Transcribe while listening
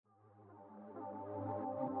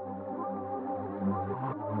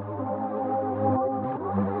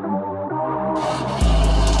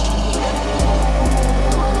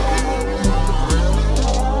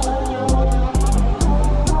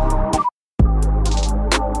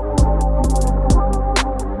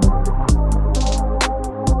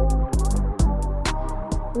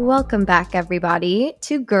Welcome back, everybody,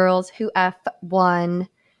 to Girls Who F1.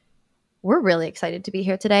 We're really excited to be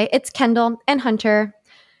here today. It's Kendall and Hunter,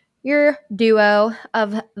 your duo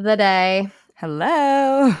of the day.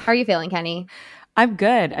 Hello. How are you feeling, Kenny? I'm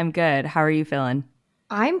good. How are you feeling?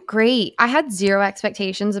 I'm great. I had zero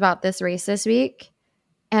expectations about this race this week,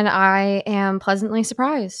 and I am pleasantly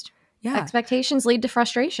surprised. Yeah. Expectations lead to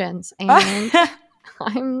frustrations, and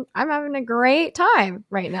I'm having a great time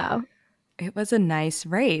right now. It was a nice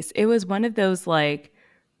race. It was one of those like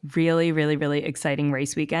really, really, really exciting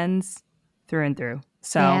race weekends through and through.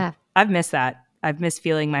 So Yeah. I've missed that. I've missed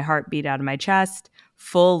feeling my heart beat out of my chest,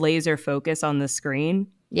 full laser focus on the screen.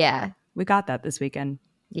 Yeah. We got that this weekend.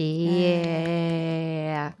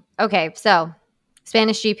 Yeah. Okay, so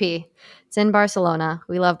Spanish GP. It's in Barcelona.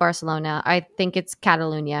 We love Barcelona. I think it's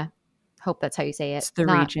Catalunya. Hope that's how you say it. It's the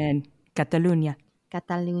region, Catalunya.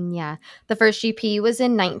 Catalunya. The first GP was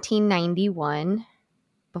in 1991,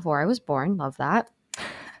 before I was born. Love that.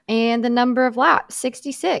 And the number of laps,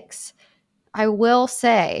 66. I will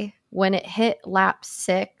say, when it hit lap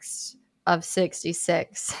 6 of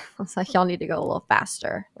 66, I was like, y'all need to go a little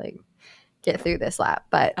faster. Like, get through this lap.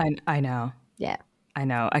 But I know. yeah. I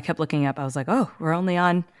know. I kept looking up. I was like, oh, we're only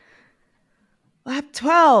on lap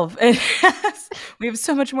 12. We have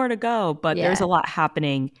so much more to go, but there's a lot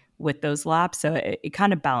happening with those laps. So it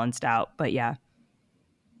kind of balanced out. But yeah.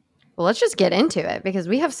 Well, let's just get into it because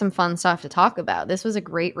we have some fun stuff to talk about. This was a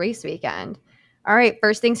great race weekend. All right,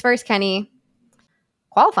 first things first, Kenny.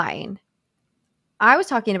 Qualifying. I was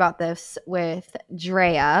talking about this with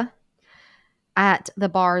Drea at the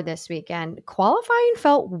bar this weekend. Qualifying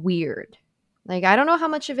felt weird. Like, I don't know how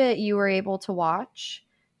much of it you were able to watch,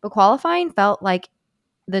 but qualifying felt like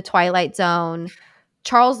the Twilight Zone.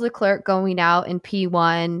 Charles Leclerc going out in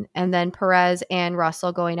P1, and then Perez and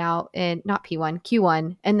Russell going out in, not P1,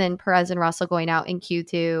 Q1, and then Perez and Russell going out in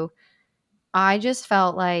Q2. I just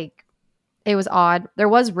felt like it was odd. There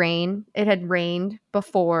was rain. It had rained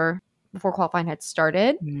before qualifying had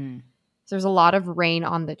started. So there's a lot of rain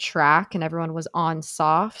on the track, and everyone was on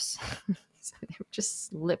softs. So they were just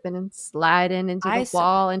slipping and sliding into the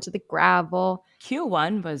wall, into the gravel.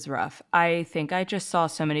 Q1 was rough. I think I just saw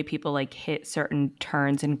so many people like hit certain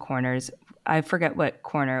turns and corners. I forget what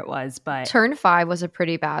corner it was, but turn 5 was a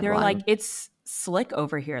pretty bad one. They're like, it's slick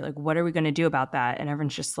over here. Like, what are we going to do about that? And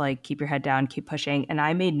everyone's just like, keep your head down, keep pushing. And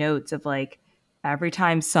I made notes of like every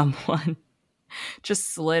time someone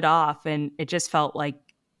just slid off, and it just felt like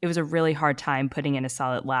it was a really hard time putting in a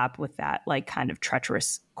solid lap with that like kind of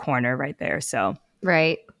treacherous corner right there. So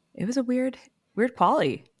right. It was a weird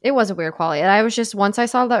quali. It was a weird quali. And I was just, once I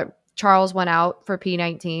saw that Charles went out for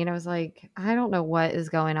P19, I was like, I don't know what is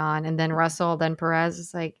going on. And then Russell, then Perez,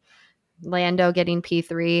 is like Lando getting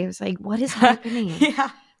P3. It was like, what is happening? Yeah.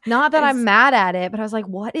 Not that I'm mad at it, but I was like,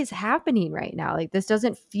 what is happening right now? Like, this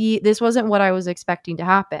wasn't what I was expecting to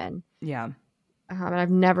happen. Yeah. And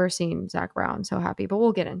I've never seen Zach Brown so happy, but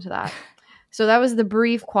we'll get into that. So that was the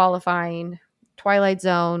brief qualifying. Twilight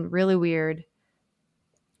Zone, really weird.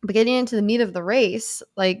 But getting into the meat of the race,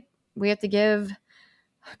 like, we have to give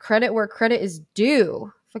credit where credit is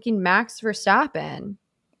due. Fucking Max Verstappen.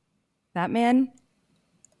 That man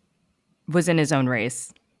was in his own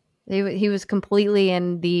race. He was completely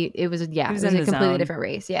in the, it was a completely zone. Different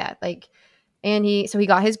race. Yeah. Like, and he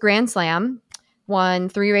got his Grand Slam, won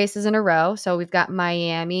 3 races in a row. So we've got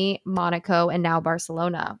Miami, Monaco, and now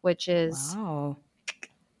Barcelona, which is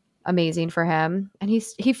amazing for him. And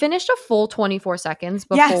he finished a full 24 seconds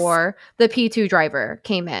before the P2 driver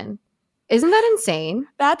came in. Isn't that insane?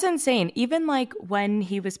 That's insane. Even like when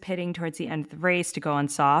he was pitting towards the end of the race to go on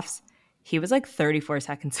softs, he was like 34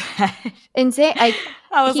 seconds ahead. Insane. I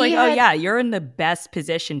was like, oh yeah, you're in the best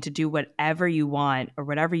position to do whatever you want or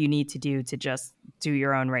whatever you need to do to just do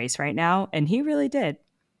your own race right now. And he really did.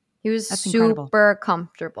 He was super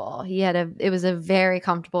comfortable. It was a very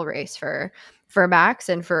comfortable race for Max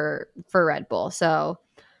and for Red Bull. So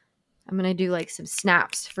I'm going to do like some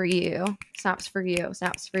snaps for you. Snaps for you.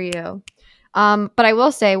 But I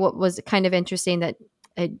will say what was kind of interesting that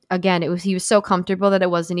he was so comfortable that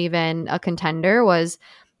it wasn't even a contender, was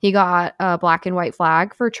he got a black and white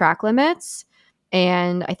flag for track limits.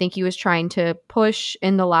 And I think he was trying to push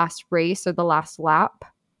in the last race or the last lap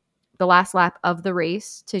of the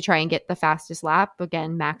race to try and get the fastest lap,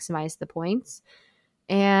 again, maximize the points.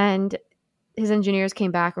 And his engineers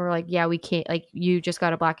came back and were like, yeah, we can't, like, you just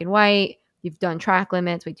got a black and white. You've done track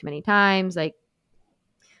limits way too many times. Like,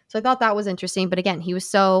 so I thought that was interesting. But again, he was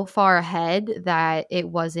so far ahead that it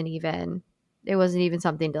wasn't even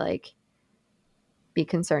something to like be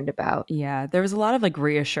concerned about. Yeah. There was a lot of like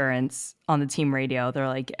reassurance on the team radio. They're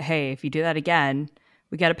like, hey, if you do that again,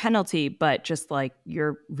 we get a penalty, but just like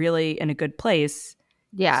you're really in a good place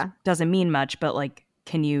Yeah. doesn't mean much, but like,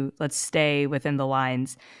 let's stay within the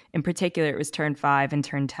lines. In particular, it was turn 5 and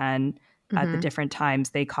turn 10 at the different times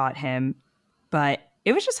they caught him, but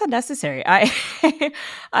it was just unnecessary. I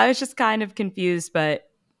was just kind of confused, but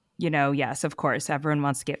yes, of course, everyone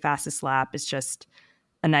wants to get fastest lap. It's just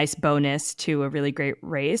a nice bonus to a really great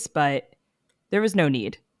race, but there was no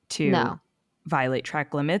need to No. violate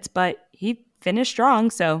track limits, but he finished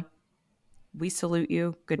strong, so we salute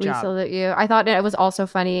you. Good We job. salute you. I thought it was also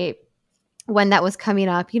funny when that was coming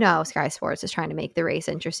up. Sky Sports is trying to make the race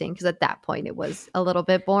interesting because at that point it was a little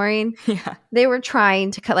bit boring. Yeah. They were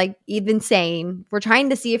trying to like even saying we're trying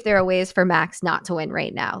to see if there are ways for Max not to win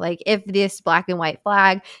right now. Like if this black and white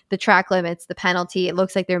flag, the track limits, the penalty, it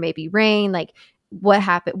looks like there may be rain. Like what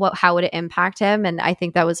happened? How would it impact him? And I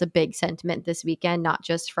think that was a big sentiment this weekend, not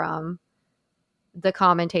just from the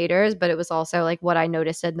commentators, but it was also like what I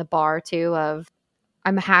noticed in the bar too of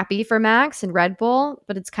I'm happy for Max and Red Bull,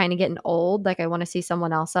 but it's kind of getting old. Like I want to see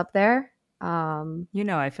someone else up there.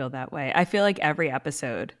 I feel that way. I feel like every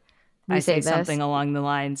episode We I say say this. something along the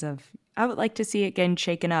lines of, I would like to see it getting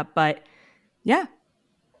shaken up. But yeah,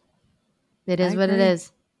 It I is what it agree.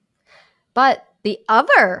 is. But the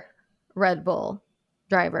other Red Bull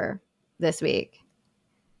driver this week,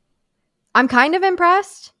 I'm kind of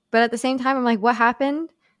impressed, but at the same time, I'm like, what happened?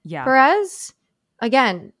 Yeah. Perez,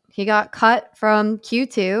 again, he got cut from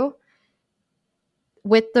Q2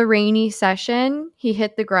 with the rainy session. He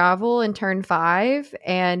hit the gravel in turn 5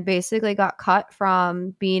 and basically got cut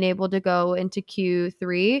from being able to go into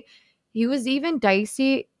Q3. He was even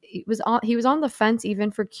dicey. He was on the fence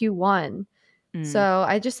even for Q1. So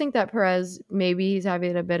I just think that Perez, maybe he's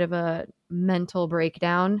having a bit of a mental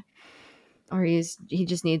breakdown, or he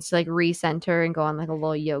just needs to like recenter and go on like a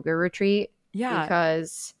little yoga retreat Yeah.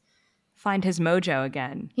 because Find his mojo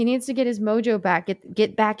again. he needs to get his mojo back,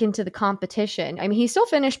 get back into the competition. I mean, he still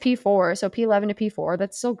finished P4, so P11 to P4,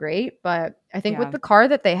 that's still great. But I think with the car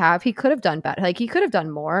that they have, he could have done better. Like he could have done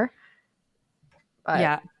more. But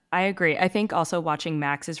yeah, I agree. I think also watching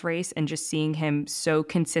Max's race and just seeing him so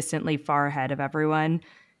consistently far ahead of everyone,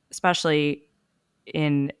 especially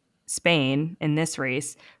in Spain in this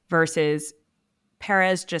race versus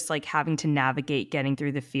Perez just like having to navigate getting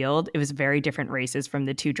through the field. It was very different races from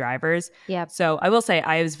the two drivers. yeah, So I will say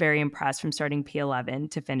I was very impressed from starting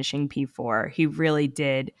P11 to finishing P4. He really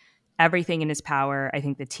did everything in his power. I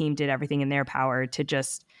think the team did everything in their power to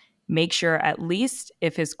just make sure, at least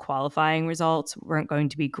if his qualifying results weren't going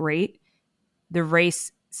to be great, the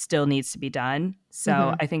race still needs to be done.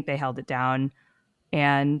 So I think they held it down.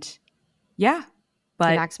 And yeah, to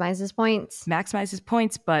but maximize his points. maximizes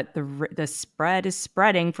points, but the spread is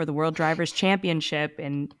spreading for the World Drivers' Championship,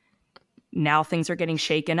 and now things are getting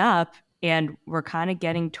shaken up, and we're kind of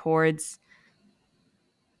getting towards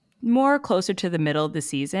more closer to the middle of the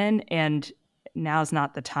season, and now's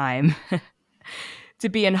not the time to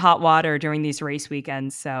be in hot water during these race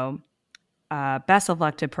weekends. So best of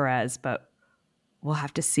luck to Perez, but we'll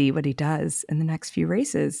have to see what he does in the next few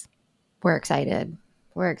races. We're excited.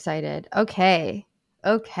 Okay.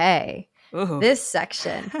 Ooh. This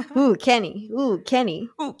section. Ooh, Kenny.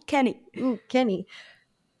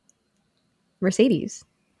 Mercedes.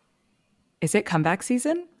 Is it comeback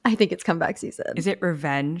season? I think it's comeback season. Is it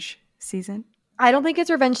revenge season? I don't think it's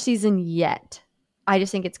revenge season yet. I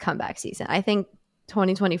just think it's comeback season. I think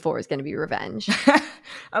 2024 is going to be revenge.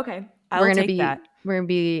 Okay, I'll take that. We're gonna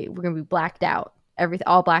be blacked out.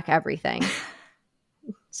 All black everything.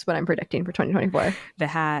 That's what I'm predicting for 2024. The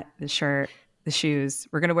hat, the shirt, the shoes.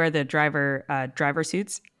 We're gonna wear the driver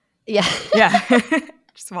suits. Yeah. Yeah.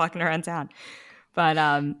 Just walking around town.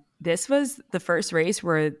 But this was the first race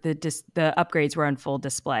where the upgrades were on full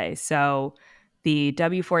display. So the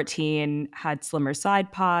W14 had slimmer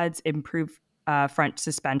side pods, improved front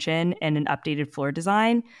suspension, and an updated floor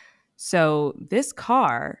design. So this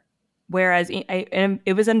car, whereas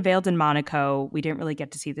it was unveiled in Monaco, we didn't really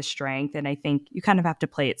get to see the strength. And I think you kind of have to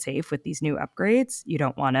play it safe with these new upgrades. You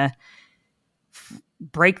don't want to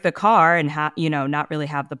break the car and not really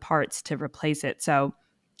have the parts to replace it. So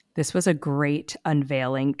this was a great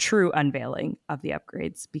true unveiling of the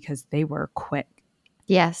upgrades because they were quick.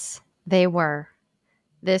 Yes, they were.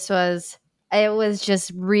 It was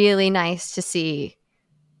just really nice to see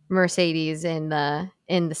Mercedes in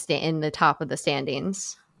the top of the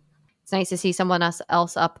standings. It's nice to see someone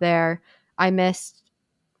else up there. I missed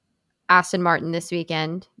Aston Martin this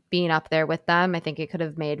weekend being up there with them. I think it could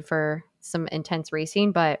have made for some intense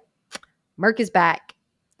racing, but Merc is back.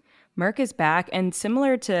 And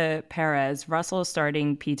similar to Perez, Russell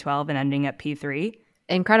starting P12 and ending at P3.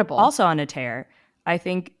 Incredible. Also on a tear. I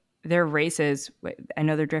think their races, I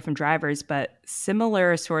know they're different drivers, but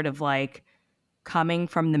similar sort of like coming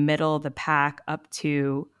from the middle of the pack up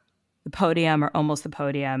to the podium or almost the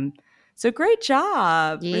podium. So great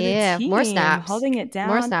job for the Yeah, more team snaps. holding it More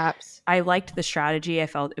down. snaps. I liked the strategy. I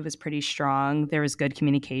felt it was pretty strong. There was good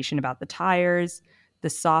communication about the tires. The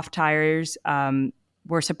soft tires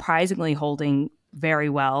were surprisingly holding very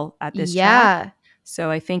well at this track. Yeah.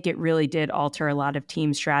 So I think it really did alter a lot of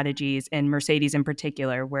team strategies, and Mercedes in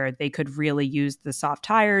particular, where they could really use the soft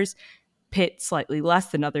tires, pit slightly less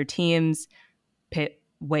than other teams, pit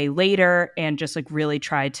way later, and just like really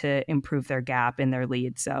try to improve their gap in their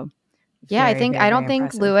lead. So Yeah, very, very, I very don't think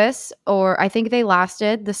impressive. Lewis, or I think they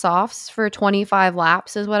lasted the softs for 25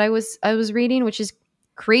 laps is what I was reading, which is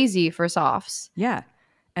crazy for softs. Yeah.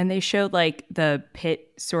 And they showed like the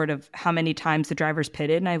pit sort of how many times the drivers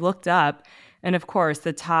pitted. And I looked up, and of course,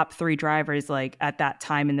 the top 3 drivers, like at that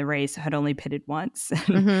time in the race, had only pitted once.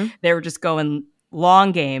 And Mhm. they were just going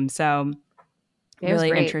long game. So It was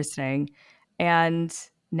really great. interesting. And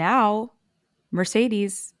now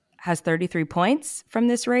Mercedes has 33 points from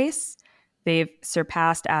this race. They've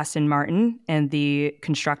surpassed Aston Martin in the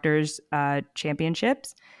Constructors'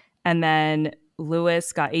 Championships. And then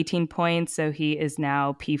Lewis got 18 points, so he is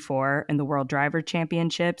now P4 in the World Driver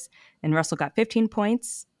Championships. And Russell got 15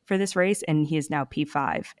 points for this race, and he is now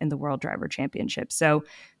P5 in the World Driver Championships. So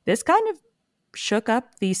this kind of shook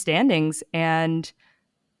up these standings. And,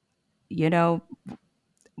 you know,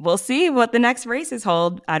 we'll see what the next races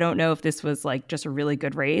hold. I don't know if this was like just a really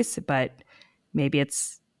good race, but maybe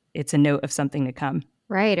it's a note of something to come.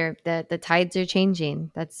 Right, or the tides are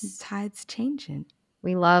changing. That's Tides changing.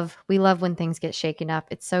 we love when things get shaken up.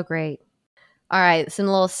 It's so great. All right, some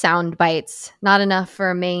little sound bites. Not enough for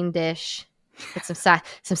a main dish, but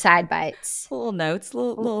some side bites. Little notes,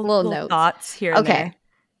 Little little notes. thoughts here and Okay.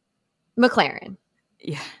 there. McLaren.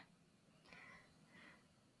 Yeah.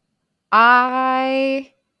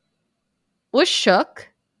 I was shook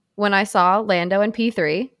when I saw Lando in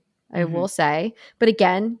P3, I will say. But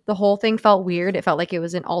again, the whole thing felt weird. It felt like it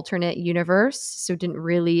was an alternate universe, so didn't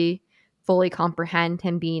really fully comprehend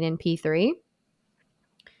him being in P3.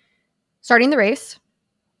 Starting the race,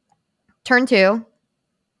 turn 2,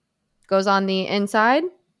 goes on the inside.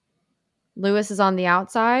 Lewis is on the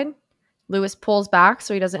outside. Lewis pulls back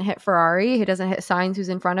so he doesn't hit Ferrari. He doesn't hit Sainz, who's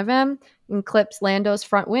in front of him, and clips Lando's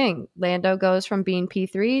front wing. Lando goes from being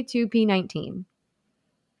P3 to P19.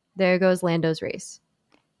 There goes Lando's race.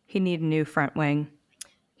 He needed a new front wing.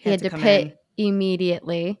 He had to pit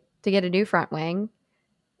immediately to get a new front wing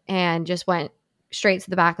and just went straight to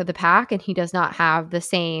the back of the pack. And he does not have the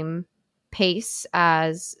same pace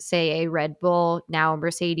as, say, a Red Bull, now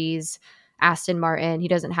Mercedes, Aston Martin. He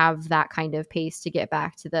doesn't have that kind of pace to get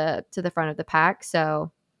back to the front of the pack.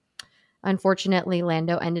 So unfortunately,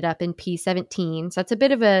 Lando ended up in P17. So that's a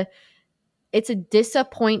bit of it's a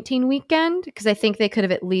disappointing weekend because I think they could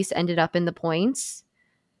have at least ended up in the points.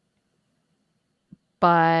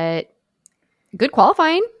 But good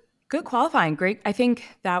qualifying. Good qualifying. Great. I think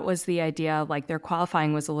that was the idea. Like their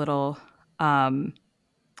qualifying was a little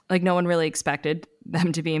like no one really expected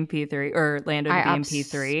them to be in P3 or Lando to be in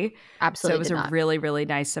P3. Absolutely. So it was a really, really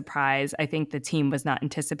nice surprise. I think the team was not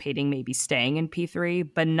anticipating maybe staying in P3,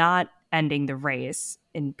 but not ending the race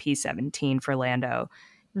in P17 for Lando.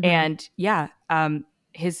 Mm-hmm. And yeah,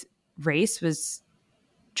 his race was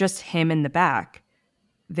just him in the back.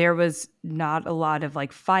 There was not a lot of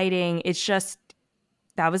like fighting. It's just,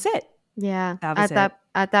 that was it. Yeah.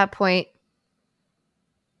 At that point,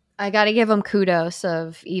 I got to give him kudos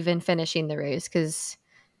of even finishing the race because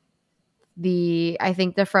I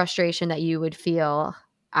think the frustration that you would feel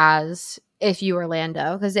as if you were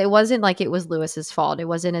Lando, because it wasn't like it was Lewis's fault. It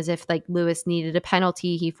wasn't as if like Lewis needed a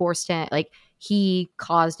penalty. He forced it, like he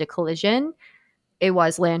caused a collision. It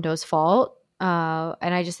was Lando's fault.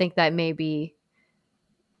 And I just think that maybe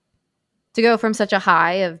to go from such a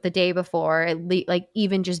high of the day before, like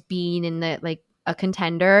even just being in the like a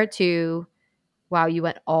contender to, wow, you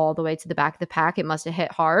went all the way to the back of the pack. It must have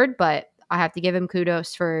hit hard, but I have to give him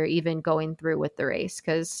kudos for even going through with the race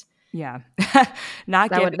because that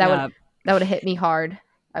would have hit me hard,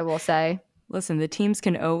 I will say. Listen, the teams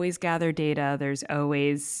can always gather data. There's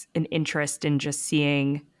always an interest in just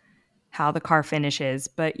seeing how the car finishes.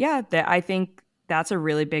 But yeah, I think that's a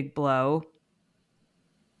really big blow.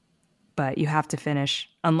 But you have to finish.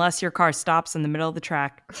 Unless your car stops in the middle of the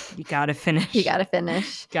track, you got to finish. You got to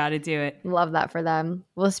finish. Got to do it. Love that for them.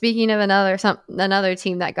 Well, speaking of another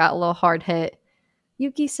team that got a little hard hit,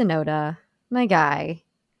 Yuki Tsunoda, my guy.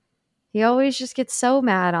 He always just gets so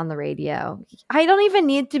mad on the radio. I don't even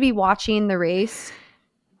need to be watching the race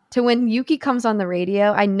to when Yuki comes on the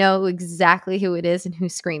radio, I know exactly who it is and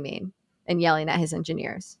who's screaming and yelling at his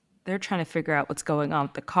engineers. They're trying to figure out what's going on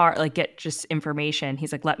with the car, like get just information.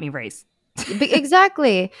 He's like, let me race.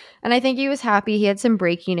 Exactly. And I think he was happy. He had some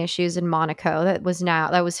braking issues in Monaco that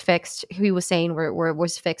was fixed. He was saying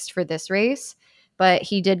was fixed for this race, but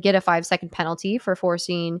he did get a 5-second penalty for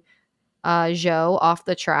forcing Zhou off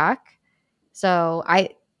the track. So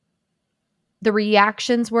the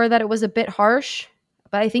reactions were that it was a bit harsh,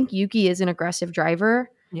 but I think Yuki is an aggressive driver.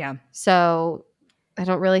 Yeah. So I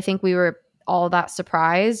don't really think we were all that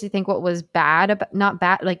surprised. I think what was bad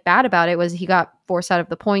about it was he got forced out of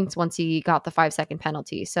the points once he got the 5-second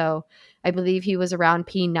penalty. So I believe he was around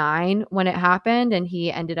P9 when it happened, and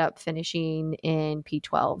he ended up finishing in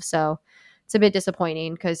P12. So it's a bit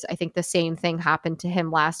disappointing because I think the same thing happened to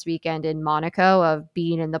him last weekend in Monaco of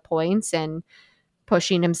being in the points and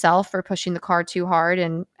pushing himself or pushing the car too hard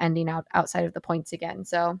and ending outside of the points again.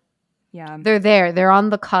 So yeah, they're on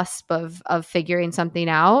the cusp of figuring something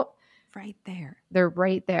out. Right there. They're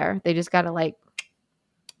right there. They just got to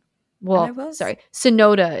sorry.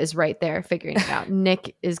 Sonoda is right there figuring it out.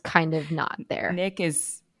 Nick is kind of not there. Nick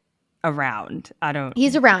is around.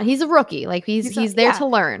 He's around. He's a rookie. Like he's there to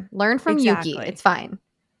learn from exactly. Yuki. It's fine.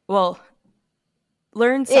 Well,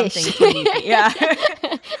 learn something from Yuki. Yeah.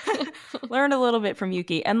 Learn a little bit from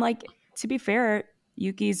Yuki. And like, to be fair,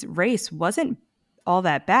 Yuki's race wasn't all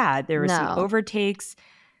that bad. There were some overtakes.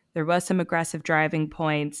 There was some aggressive driving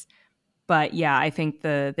points. But yeah, I think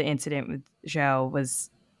the incident with Zhou was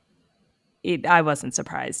I wasn't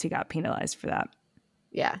surprised he got penalized for that.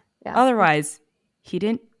 Yeah. Otherwise, he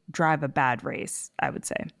didn't drive a bad race, I would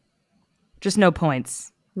say. Just no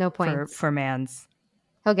points. No points. For Mans.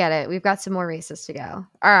 He'll get it. We've got some more races to go.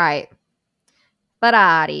 All right.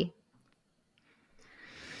 Ferrari.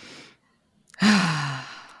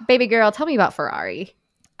 Baby girl, tell me about Ferrari.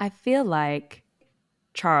 I feel like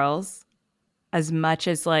Charles, as much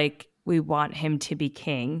as like we want him to be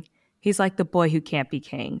king, he's like the boy who can't be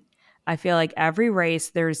king. I feel like every race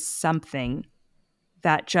there's something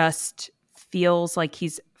that just feels like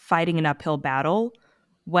he's fighting an uphill battle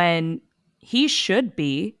when he should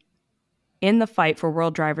be in the fight for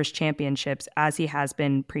World Drivers' Championships as he has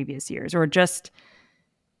been previous years, or just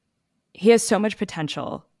he has so much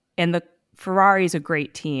potential. And the Ferrari is a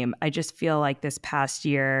great team. I just feel like this past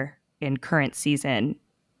year in current season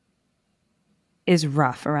is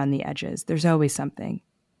rough around the edges. There's always something.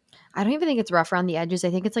 I don't even think it's rough around the edges. I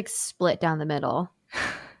think it's like split down the middle.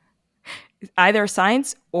 Either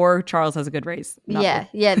Sainz or Charles has a good race. Yeah.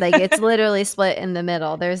 Like it's literally split in the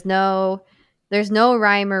middle. There's no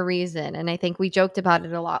rhyme or reason. And I think we joked about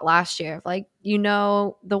it a lot last year. Like,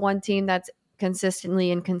 the one team that's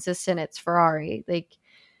consistently inconsistent, it's Ferrari. Like,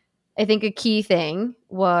 I think a key thing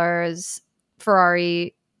was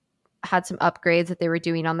Ferrari had some upgrades that they were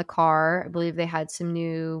doing on the car. I believe they had some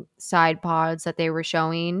new side pods that they were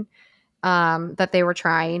showing, that they were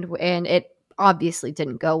trying, and it obviously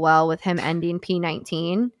didn't go well with him ending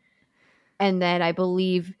P19. And then I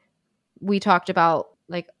believe we talked about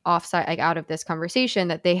like offside, like out of this conversation,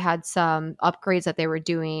 that they had some upgrades that they were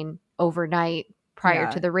doing overnight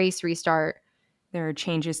prior to the race restart. There are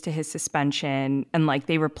changes to his suspension, and like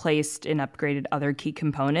they replaced and upgraded other key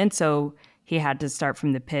components. So he had to start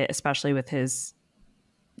from the pit, especially with his,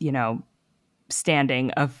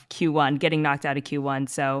 standing of Q1, getting knocked out of Q1.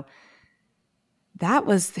 So that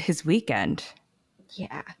was his weekend.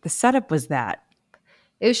 Yeah. The setup was that.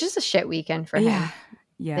 It was just a shit weekend for him.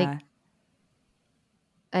 Yeah. Like,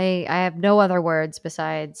 I have no other words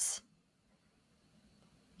besides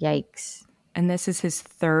yikes. And this is his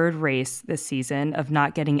third race this season of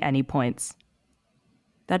not getting any points.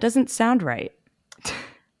 That doesn't sound right.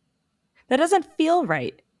 That doesn't feel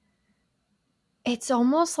right. It's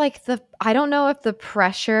almost like I don't know if the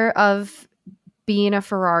pressure of being a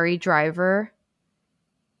Ferrari driver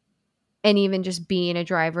and even just being a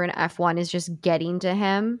driver in F1 is just getting to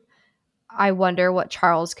him. I wonder what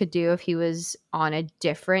Charles could do if he was on a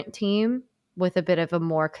different team with a bit of a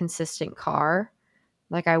more consistent car.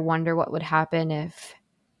 Like, I wonder what would happen if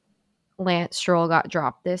Lance Stroll got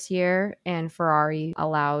dropped this year and Ferrari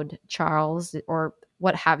allowed Charles or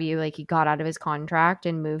what have you, like he got out of his contract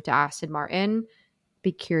and moved to Aston Martin.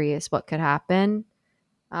 Be curious what could happen.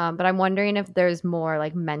 But I'm wondering if there's more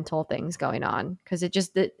like mental things going on, because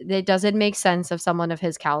it doesn't make sense of someone of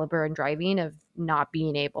his caliber and driving of not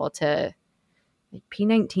being able to like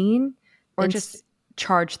P19 or just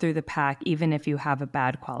charge through the pack, even if you have a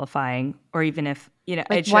bad qualifying, or even if like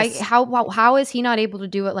it's just, how is he not able to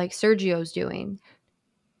do it like Sergio's doing?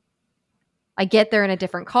 I get they're in a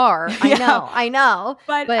different car. I know.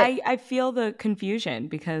 But I feel the confusion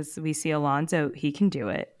because we see Alonso, he can do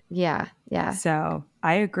it. Yeah. So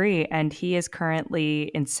I agree. And he is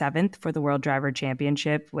currently in 7th for the World Driver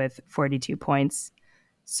Championship with 42 points.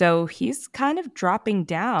 So he's kind of dropping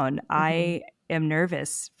down. Mm-hmm. I am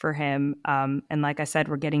nervous for him. And like I said,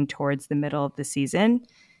 we're getting towards the middle of the season.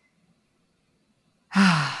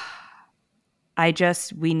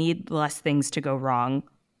 We need less things to go wrong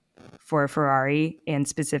for Ferrari and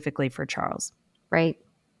specifically for Charles. Right.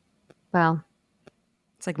 Well,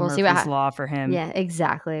 it's like Murphy's Law for him. Yeah,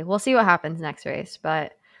 exactly. We'll see what happens next race.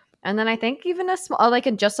 And then I think even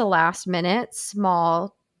just a last minute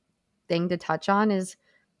small thing to touch on is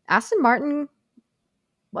Aston Martin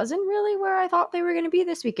wasn't really where I thought they were going to be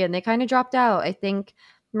this weekend. They kind of dropped out. I think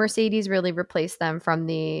Mercedes really replaced them from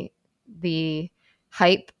the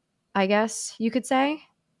hype, I guess you could say,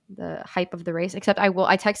 the hype of the race. Except I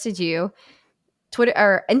texted you, Twitter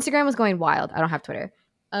or Instagram was going wild. I don't have Twitter,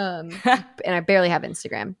 and I barely have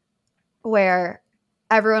Instagram, where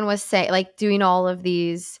everyone was saying, like, doing all of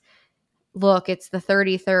these. Look, it's the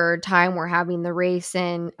 33rd time we're having the race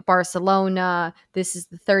in Barcelona. This is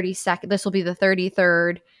the 32nd. This will be the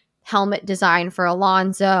 33rd helmet design for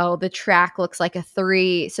Alonso. The track looks like a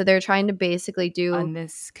 3. So they're trying to basically do. And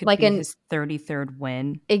this could be his 33rd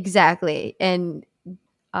win. Exactly. And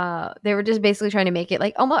they were just basically trying to make it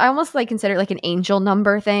like I almost like consider it like an angel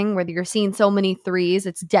number thing where you're seeing so many 3s.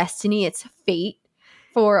 It's destiny. It's fate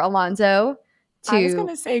for Alonso. I was going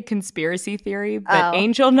to say conspiracy theory, but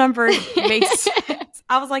angel number makes sense.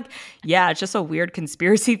 I was like, yeah, it's just a weird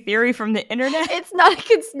conspiracy theory from the internet. It's not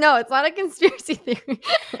a conspiracy theory.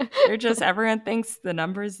 They're just, everyone thinks the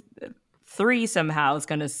numbers 3 somehow is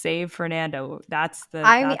going to save Fernando.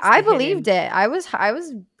 I believed it. I was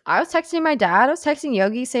texting my dad. I was texting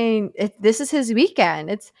Yogi saying this is his weekend.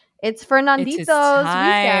 It's Fernandito's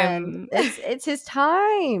weekend. It's his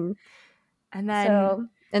time. And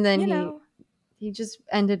then he just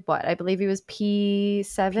ended what? I believe he was P7.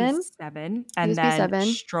 P7. And then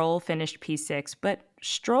P7. Stroll finished P6. But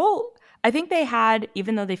Stroll, I think they had,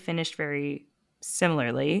 even though they finished very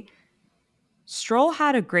similarly, Stroll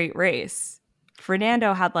had a great race.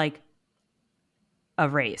 Fernando had like a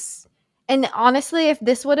race. And honestly, if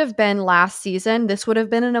this would have been last season, this would have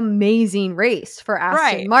been an amazing race for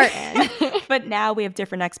Aston Martin. But now we have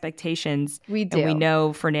different expectations. We do. And we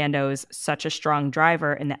know Fernando's such a strong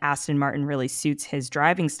driver and the Aston Martin really suits his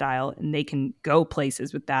driving style and they can go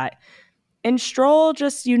places with that. And Stroll,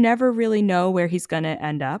 just you never really know where he's going to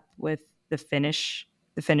end up with the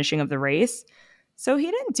finishing of the race. So he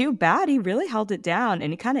didn't do bad. He really held it down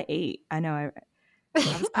and he kind of ate. I know. I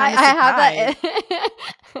was kind of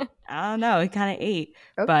surprised. I don't know. He kind of ate.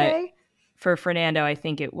 Okay. But for Fernando, I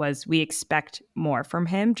think we expect more from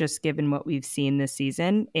him, just given what we've seen this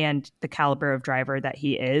season and the caliber of driver that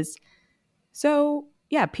he is. So,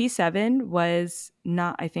 yeah, P7 was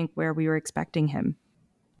not, I think, where we were expecting him.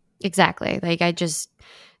 Exactly.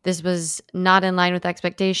 This was not in line with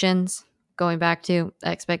expectations. Going back to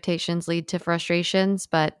expectations lead to frustrations,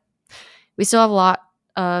 but we still have a lot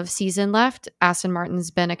of season left. Aston Martin's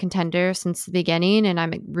been a contender since the beginning, and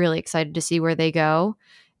I'm really excited to see where they go.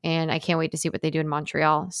 And I can't wait to see what they do in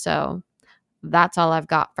Montreal. So that's all I've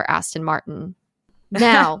got for Aston Martin.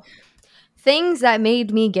 Now, things that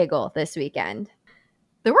made me giggle this weekend.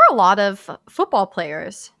 There were a lot of football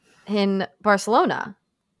players in Barcelona.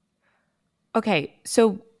 Okay,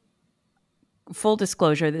 so full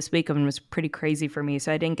disclosure, this weekend was pretty crazy for me,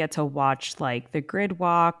 so I didn't get to watch like the grid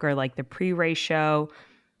walk or like the pre-race show.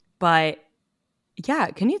 But yeah,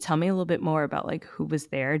 can you tell me a little bit more about like who was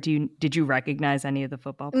there? Did you recognize any of the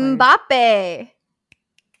football players? Mbappe.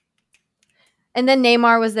 And then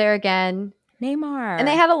Neymar was there again. Neymar. And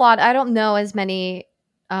they had a lot. I don't know as many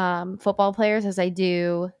football players as I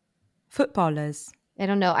do footballers. I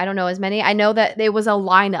don't know as many. I know that it was a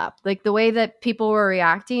lineup. Like the way that people were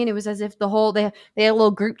reacting, it was as if they had a little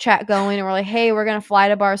group chat going and we're like, hey, we're going to fly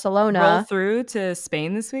to Barcelona. Roll through to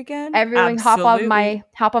Spain this weekend? Everyone hop on my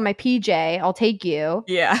PJ. I'll take you.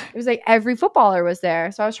 Yeah. It was like every footballer was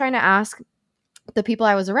there. So I was trying to ask the people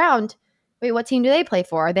I was around, wait, what team do they play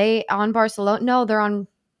for? Are they on Barcelona? No, they're on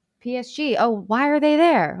PSG. Oh, why are they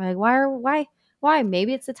there? Like, why?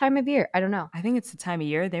 Maybe it's the time of year. I don't know. I think it's the time of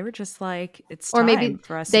year. They were just like, it's time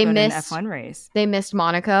for us to go to an F1 race. They missed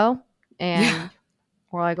Monaco, and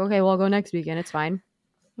we're like, okay, we'll go next weekend. It's fine.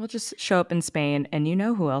 We'll just show up in Spain. And you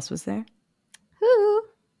know who else was there? Who?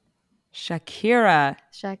 Shakira.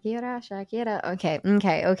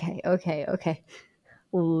 Okay.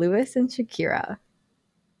 Lewis and Shakira.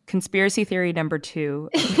 Conspiracy theory number 2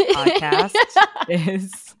 of the podcast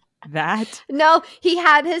is that? No, he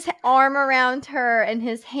had his arm around her and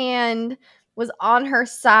his hand was on her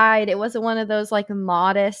side. It wasn't one of those like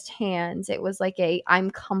modest hands. It was like a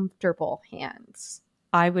I'm comfortable hands.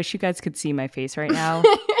 I wish you guys could see my face right now.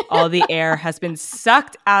 All the air has been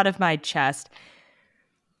sucked out of my chest.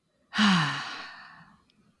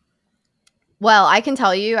 Well, I can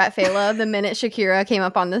tell you at Fela, the minute Shakira came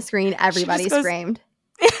up on the screen, everybody screamed.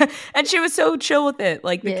 And she was so chill with it.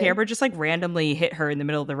 Like the camera just like randomly hit her in the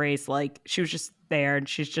middle of the race. Like she was just there and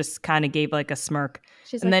she's just kind of gave like a smirk.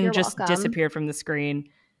 She's and like, then just welcome. Disappeared from the screen.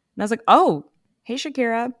 And I was like, oh, hey,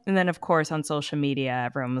 Shakira. And then, of course, on social media,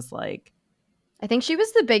 everyone was like, I think she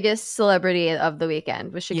was the biggest celebrity of the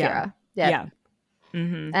weekend was Shakira. Yeah.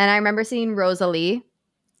 Mm-hmm. And I remember seeing Rosalie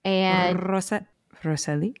and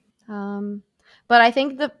Rosalie. But I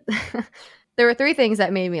think there were three things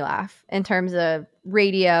that made me laugh in terms of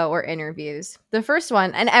radio or interviews. The first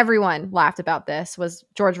one, and everyone laughed about this, was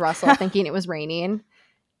George Russell thinking it was raining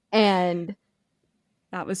and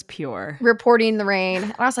that was pure reporting the rain.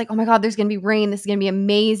 And I was like, oh my God, there's going to be rain. This is going to be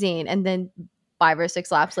amazing. And then 5 or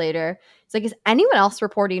 6 laps later, it's like, is anyone else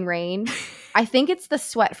reporting rain? I think it's the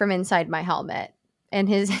sweat from inside my helmet. And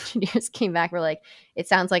his engineers came back, were like, it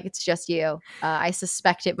sounds like it's just you. I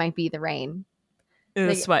suspect it might be the rain.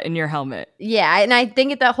 The sweat in your helmet. Yeah, and I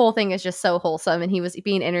think that whole thing is just so wholesome. And he was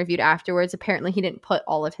being interviewed afterwards. Apparently, he didn't put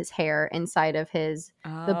all of his hair inside of the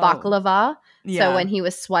baklava. Yeah. So when he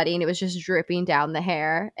was sweating, it was just dripping down the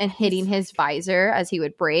hair and hitting his visor as he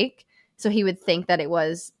would brake. So he would think that it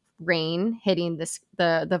was rain hitting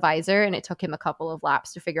the visor, and it took him a couple of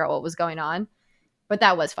laps to figure out what was going on. But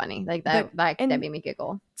that was funny. Like that made me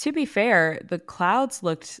giggle. To be fair, the clouds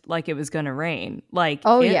looked like it was going to rain. Like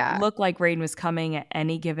it looked like rain was coming at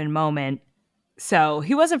any given moment. So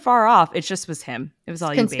he wasn't far off. It just was him. It was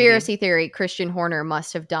all conspiracy theory. Christian Horner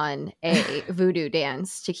must have done a voodoo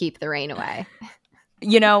dance to keep the rain away.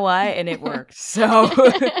 You know what? And it worked. So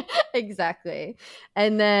exactly.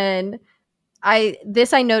 And then I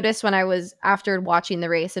noticed when I was after watching the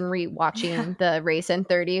race and rewatching the race in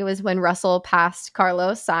 30 was when Russell passed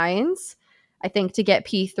Carlos Sainz, I think to get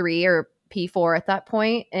P3 or P4 at that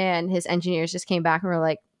point, and his engineers just came back and were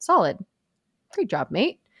like, solid. Great job,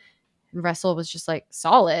 mate. And Russell was just like,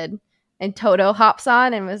 solid. And Toto hops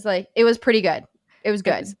on and was like, it was pretty good. It was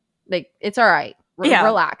good. Like, it's all right.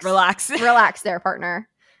 Relax. Relax there, partner.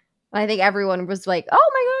 And I think everyone was like, oh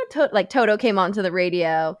my God. Toto came onto the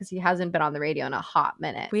radio because he hasn't been on the radio in a hot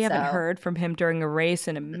minute. We haven't heard from him during a race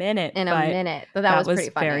in a minute. But that was pretty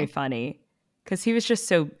funny. Very funny. Because he was just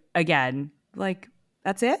so, again, like,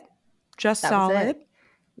 that's it? Just solid?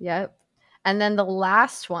 Yep. And then the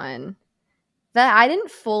last one that I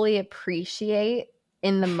didn't fully appreciate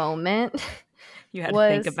in the moment. You had to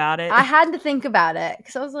think about it? I had to think about it.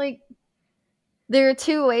 Because I was like, there are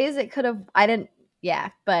 2 ways it could have,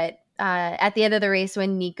 but at the end of the race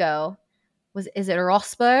when is it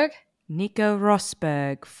Rosberg? Nico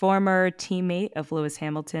Rosberg, former teammate of Lewis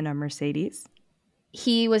Hamilton on Mercedes.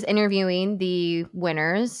 He was interviewing the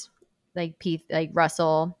winners, like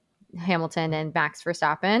Russell, Hamilton, and Max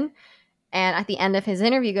Verstappen. And at the end of his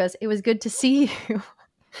interview goes, it was good to see you.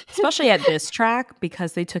 Especially at this track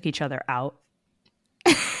because they took each other out.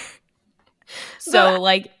 So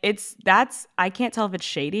like I can't tell if it's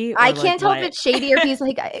shady. I can't tell if it's shady or if he's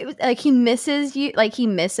like he misses you, like he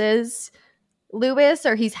misses Lewis,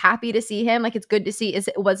 or he's happy to see him. Like it's good to see. Is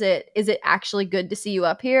it actually good to see you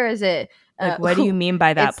up here? Is it like what do you mean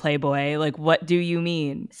by that, Playboy? Like what do you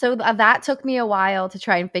mean? So that took me a while to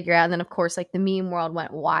try and figure out. And then of course like the meme world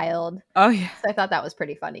went wild. Oh yeah. So I thought that was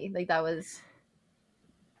pretty funny. Like that was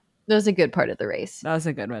a good part of the race. That was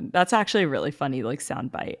a good one. That's actually a really funny like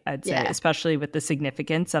soundbite, I'd say, especially with the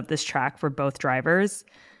significance of this track for both drivers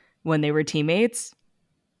when they were teammates.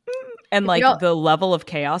 And like the level of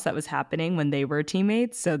chaos that was happening when they were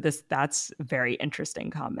teammates. So that's a very interesting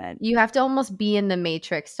comment. You have to almost be in the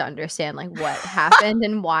Matrix to understand like what happened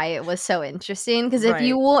and why it was so interesting. Because if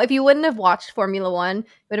you wouldn't have watched Formula One, it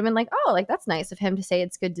would have been like, oh, like that's nice of him to say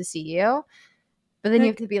it's good to see you. But then you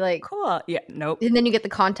have to be like, cool. Yeah, nope. And then you get the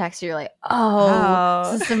context. You're like,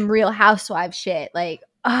 oh, this is some Real Housewives shit. Like,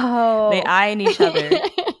 oh, they eyeing each other.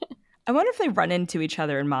 I wonder if they run into each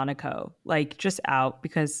other in Monaco, like just out,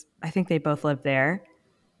 because I think they both live there.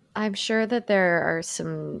 I'm sure that there are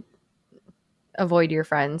some avoid your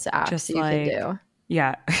friends apps just you can do.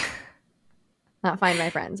 Yeah. Not find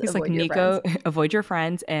my friends. He's avoid like, Nico, avoid your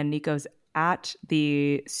friends. And Nico's at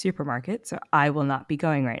the supermarket, so I will not be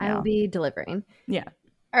going right now. I will be delivering. Yeah.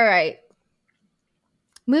 All right.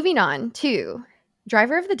 Moving on to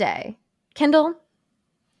driver of the day. Kendall,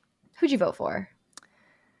 who'd you vote for?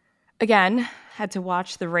 Again, had to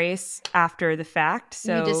watch the race after the fact.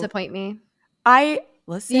 So you disappoint me.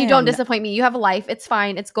 Listen. You don't disappoint me. You have a life. It's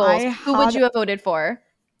fine. It's goals. Who would you have voted for?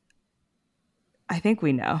 I think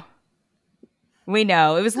we know. We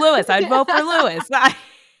know. It was Lewis. I'd vote for Lewis.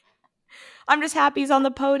 I'm just happy he's on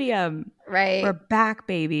the podium. Right. We're back,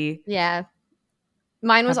 baby. Yeah.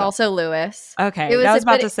 Mine was also Lewis. Okay. I was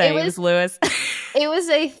about to say it was Lewis. It was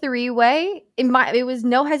a three-way. It was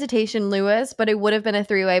no hesitation Lewis, but it would have been a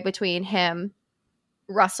three-way between him,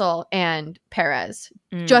 Russell, and Perez.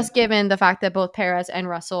 Just given the fact that both Perez and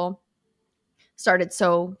Russell started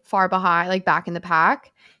so far behind, like back in the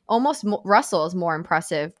pack. Almost Russell is more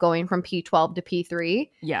impressive going from P12 to P3.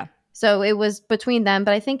 Yeah. So it was between them,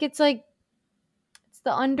 but I think it's the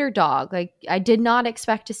underdog. Like, I did not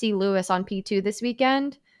expect to see Lewis on P2 this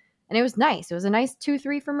weekend, and it was nice. It was a nice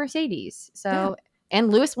 2-3 for Mercedes. So,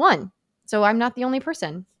 and Lewis won. So I'm not the only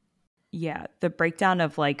person. Yeah. The breakdown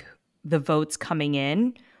of like the votes coming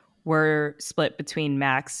in were split between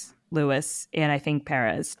Max, Lewis, and I think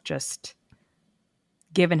Perez, just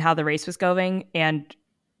given how the race was going. And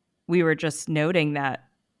we were just noting that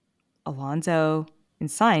Alonso and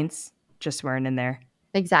Sainz just weren't in there.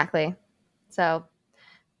 Exactly. So,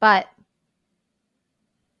 but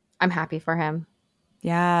I'm happy for him.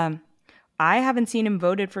 Yeah. I haven't seen him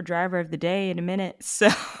voted for driver of the day in a minute. So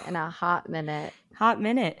in a hot minute. Hot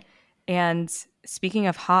minute. And speaking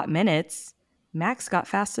of hot minutes, Max got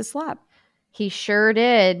fastest lap. He sure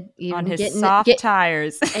did. Even on his soft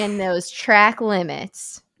tires. And those track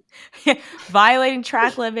limits. Violating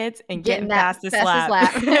track limits and getting fastest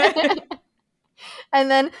lap.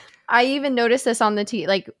 And then I even noticed this on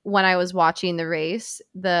like when I was watching the race,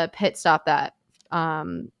 the pit stop that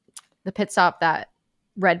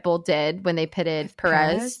Red Bull did when they pitted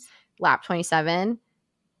Perez lap 27.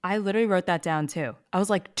 I literally wrote that down too. I was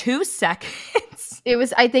like 2 seconds.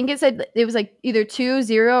 I think it said it was like either 2.0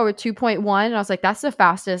 or 2.1. And I was like, that's the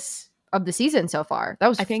fastest of the season so far. That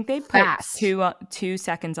was I think they put fast. 2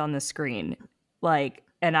 seconds on the screen. Like,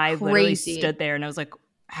 and I literally stood there and I was like,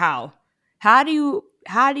 how? How do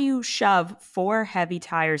you shove 4 heavy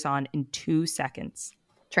tires on in 2 seconds?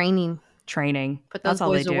 Training. Put those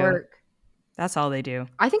boys to work. That's all they do.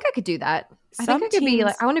 I think I could do that. I think I could be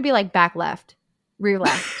like, I want to be like back left, rear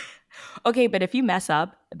left. Okay, but if you mess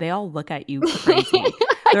up, they all look at you crazy.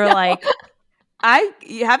 They're like,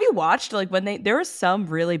 have you watched like when there were some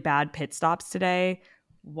really bad pit stops today?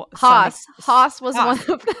 Haas was one of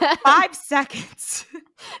them. 5 seconds.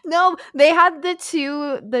 No, they had the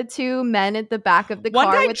two men at the back of the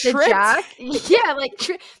car with the jack. Yeah, like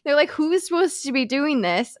they're like, who is supposed to be doing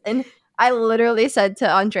this? And I literally said to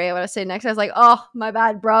Andrea when I was sitting next, I was like, "Oh, my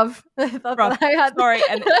bad, bruv." Sorry,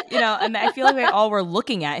 and and I feel like they all were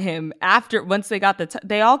looking at him once they got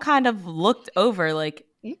they all kind of looked over, like,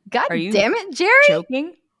 God damn it, Jerry!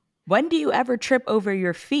 Joking? When do you ever trip over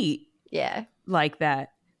your feet? Yeah, like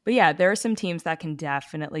that. But yeah, there are some teams that can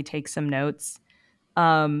definitely take some notes.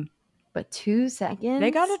 But 2 seconds?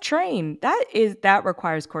 They gotta train. That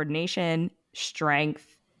requires coordination,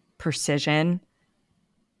 strength, precision.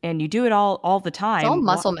 And you do it all the time. It's all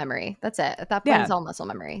muscle memory. That's it. At that point, it's all muscle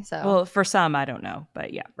memory. So, well, for some, I don't know,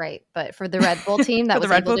 but yeah. Right. But for the Red Bull team that was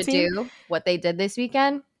able to do what they did this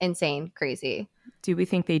weekend, insane, crazy. Do we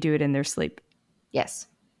think they do it in their sleep? Yes.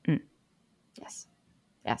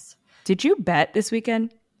 Yes. Did you bet this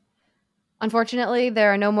weekend? Unfortunately,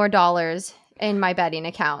 there are no more dollars in my betting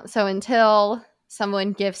account. So until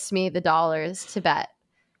someone gifts me the dollars to bet.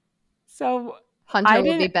 So Hunter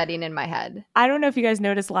will be betting in my head. I don't know if you guys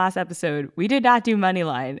noticed last episode, we did not do money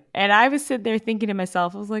line. And I was sitting there thinking to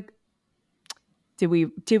myself, I was like, did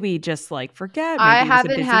we just like forget? Maybe I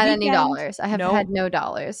haven't had any dollars. I have had no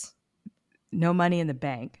dollars. No money in the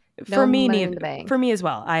bank. For me as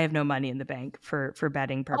well. I have no money in the bank for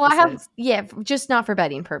betting purposes. Just not for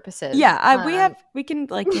betting purposes. Yeah, we can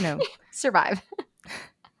survive.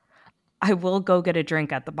 I will go get a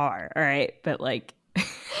drink at the bar, all right? But like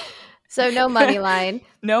so no money line.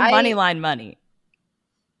 Money line money.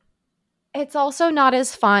 It's also not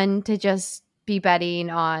as fun to just be betting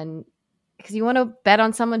on, because you want to bet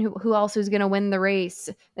on someone who else is going to win the race.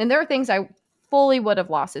 And there are things I fully would have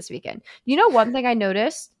lost this weekend. You know, one thing I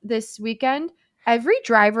noticed this weekend, every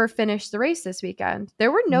driver finished the race this weekend.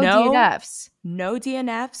 There were no DNFs. No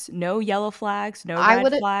DNFs, no yellow flags, no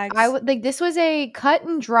red flags. This was a cut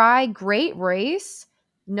and dry, great race.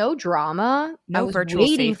 No drama. No virtual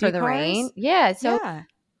waiting for the cars. Rain. Yeah. So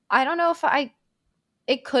I don't know if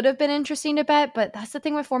it could have been interesting to bet, but that's the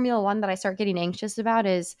thing with Formula One that I start getting anxious about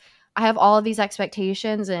is I have all of these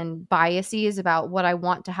expectations and biases about what I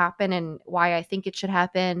want to happen and why I think it should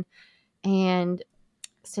happen. And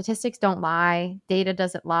statistics don't lie. Data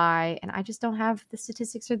doesn't lie. And I just don't have the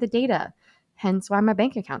statistics or the data. Hence why my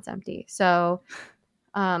bank account's empty. So,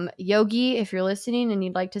 Yogi, if you're listening and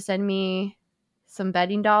you'd like to send me some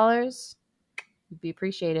betting dollars, it'd be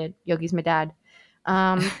appreciated. Yogi's my dad. But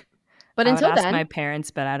I would until ask then, my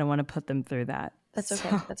parents, but I don't want to put them through that. that's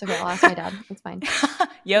okay. That's okay. I'll ask my dad. It's fine.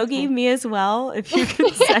 Yogi, me as well. If you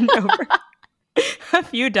could send over a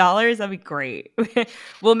few dollars, that'd be great.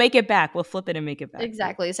 We'll make it back. We'll flip it and make it back.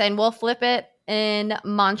 Exactly. And we'll flip it in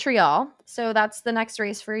Montreal. So that's the next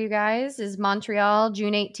race for you guys is Montreal,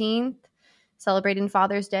 June 18th, celebrating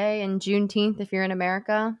Father's Day, and Juneteenth if you're in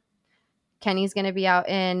America. Kenny's going to be out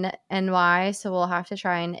in NY, so we'll have to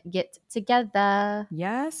try and get together.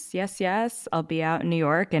 Yes. I'll be out in New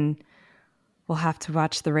York, and we'll have to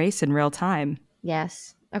watch the race in real time.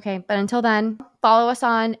 Yes. Okay. But until then, follow us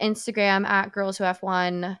on Instagram at Girls Who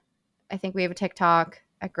F1. I think we have a TikTok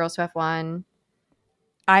at Girls Who F1.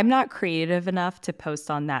 I'm not creative enough to post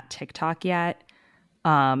on that TikTok yet.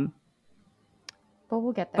 But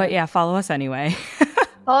we'll get there. But yeah, follow us anyway.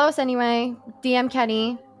 Follow us anyway. DM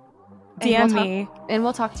Kenny. DM me. And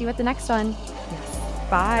we'll talk to you at the next one. Yes.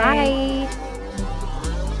 Bye. Bye.